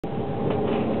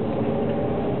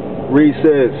Reed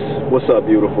says, "What's up,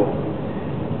 beautiful?"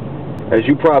 As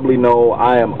you probably know,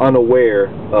 I am unaware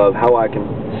of how I can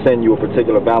send you a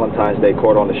particular Valentine's Day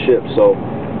card on the ship. So,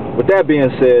 with that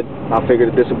being said, I figured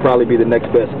that this would probably be the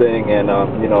next best thing, and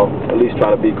you know, at least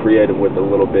try to be creative with it a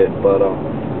little bit. But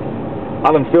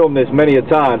I done filmed this many a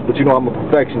times, but you know I'm a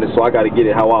perfectionist, so I got to get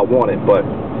it how I want it. But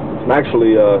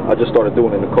actually, I just started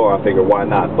doing it in the car. I figured why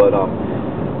not? But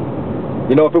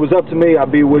you know, if it was up to me,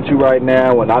 I'd be with you right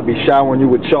now, and I'd be showering you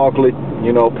with chocolate,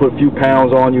 you know, put a few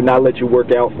pounds on you, not let you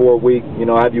work out for a week, you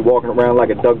know, have you walking around like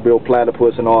a duck-billed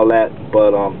platypus and all that.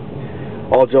 But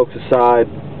all jokes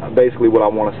aside, basically what I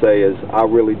want to say is I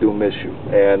really do miss you.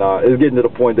 And it's getting to the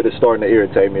point that it's starting to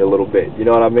irritate me a little bit, you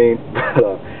know what I mean?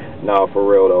 No, for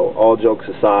real though, all jokes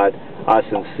aside, I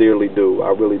sincerely do.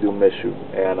 I really do miss you,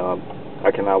 and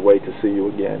I cannot wait to see you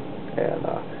again. And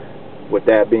with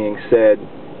that being said,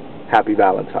 Happy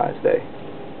Valentine's Day.